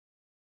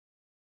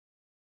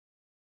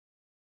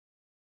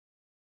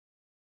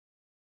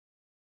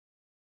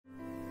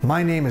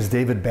My name is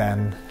David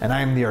Ben, and I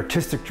am the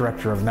Artistic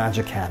Director of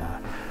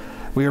Magicana.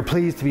 We are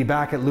pleased to be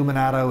back at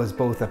Luminato as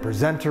both a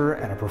presenter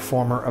and a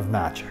performer of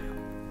magic.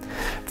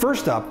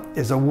 First up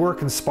is a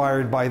work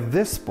inspired by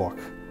this book,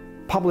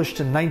 published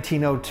in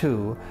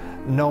 1902,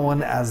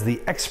 known as The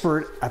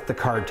Expert at the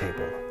Card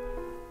Table.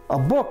 A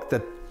book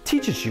that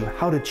teaches you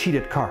how to cheat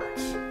at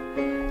cards,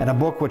 and a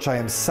book which I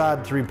am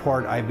sad to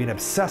report I've been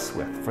obsessed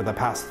with for the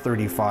past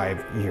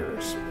 35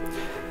 years.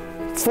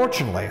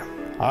 Fortunately,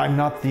 I'm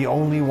not the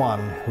only one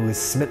who is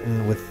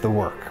smitten with the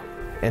work.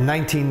 In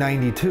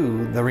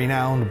 1992, the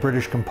renowned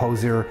British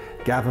composer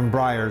Gavin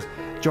Bryars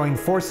joined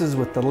forces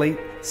with the late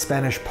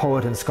Spanish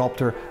poet and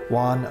sculptor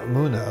Juan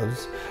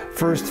Munoz,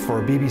 first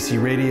for BBC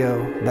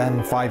Radio,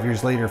 then 5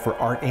 years later for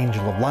Art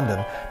Angel of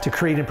London, to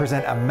create and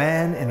present A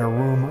Man in a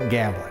Room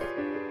Gambling.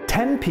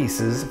 10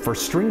 pieces for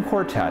string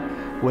quartet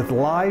with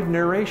live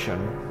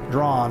narration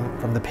drawn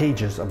from the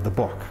pages of the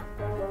book.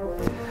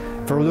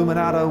 For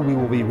Luminato, we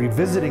will be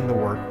revisiting the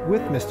work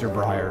with Mr.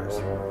 Bryars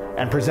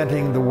and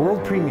presenting the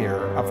world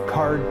premiere of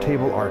Card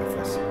Table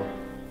Artifice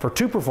for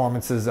 2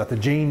 performances at the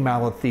Jane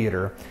Mallet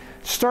Theatre,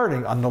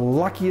 starting on the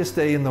luckiest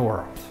day in the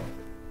world,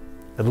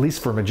 at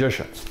least for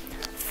magicians,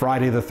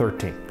 Friday the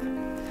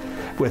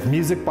 13th. With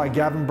music by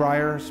Gavin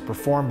Bryars,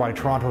 performed by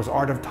Toronto's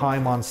Art of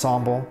Time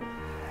Ensemble,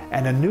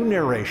 and a new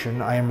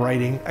narration I am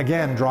writing,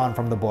 again drawn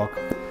from the book,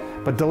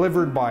 but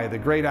delivered by the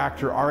great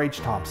actor R.H.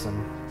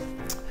 Thompson.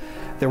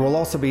 There will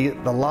also be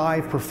the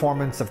live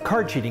performance of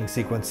card cheating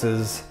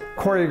sequences,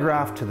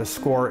 choreographed to the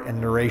score and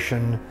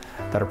narration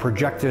that are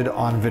projected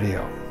on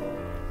video.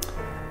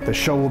 The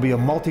show will be a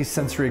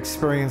multi-sensory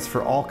experience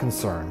for all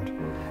concerned.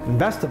 And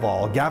best of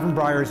all, Gavin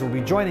Bryars will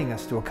be joining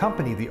us to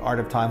accompany the Art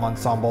of Time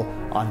Ensemble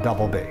on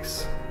double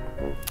bass.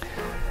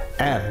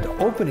 And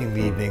opening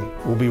the evening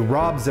will be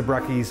Rob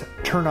Zabrecki's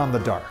Turn on the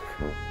Dark,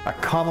 a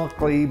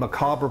comically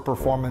macabre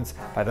performance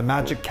by the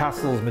Magic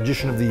Castle's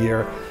Magician of the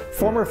Year,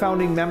 former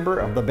founding member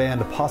of the band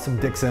Possum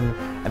Dixon,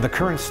 and the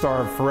current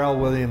star of Pharrell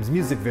Williams'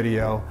 music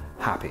video,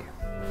 Happy.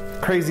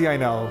 Crazy, I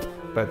know,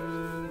 but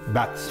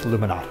that's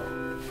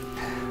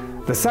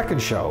Luminato. The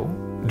second show,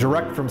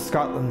 direct from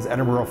Scotland's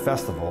Edinburgh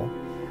Festival,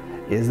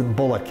 is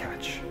Bullet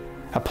Catch,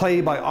 a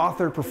play by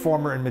author,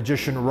 performer, and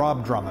magician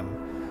Rob Drummond,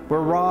 where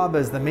Rob,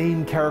 as the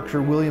main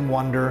character William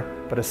Wonder,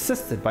 but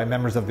assisted by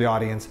members of the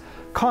audience,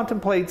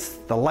 contemplates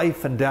the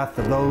life and death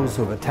of those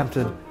who have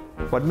attempted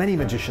what many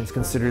magicians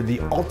consider the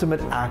ultimate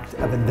act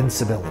of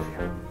invincibility,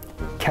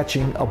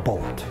 catching a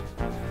bullet.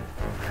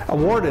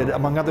 Awarded,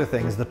 among other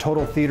things, the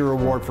Total Theatre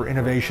Award for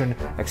Innovation,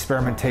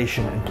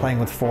 Experimentation, and Playing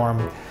with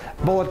Form,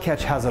 Bullet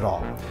Catch has it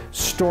all.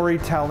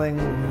 Storytelling,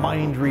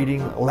 mind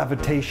reading,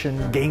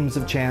 levitation, games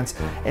of chance,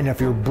 and if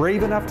you're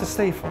brave enough to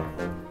stay for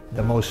it,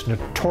 the most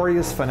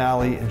notorious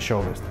finale in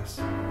show business.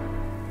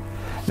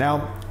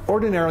 Now,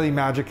 ordinarily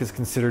magic is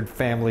considered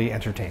family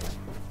entertainment.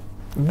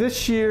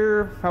 This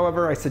year,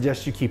 however, I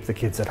suggest you keep the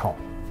kids at home.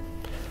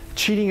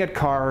 Cheating at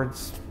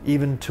cards,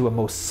 even to a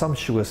most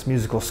sumptuous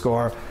musical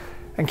score,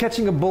 and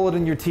catching a bullet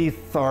in your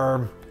teeth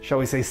are, shall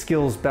we say,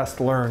 skills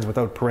best learned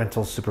without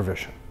parental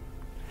supervision.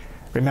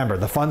 Remember,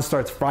 the fun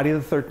starts Friday the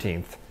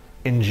 13th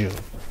in June.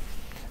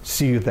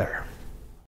 See you there.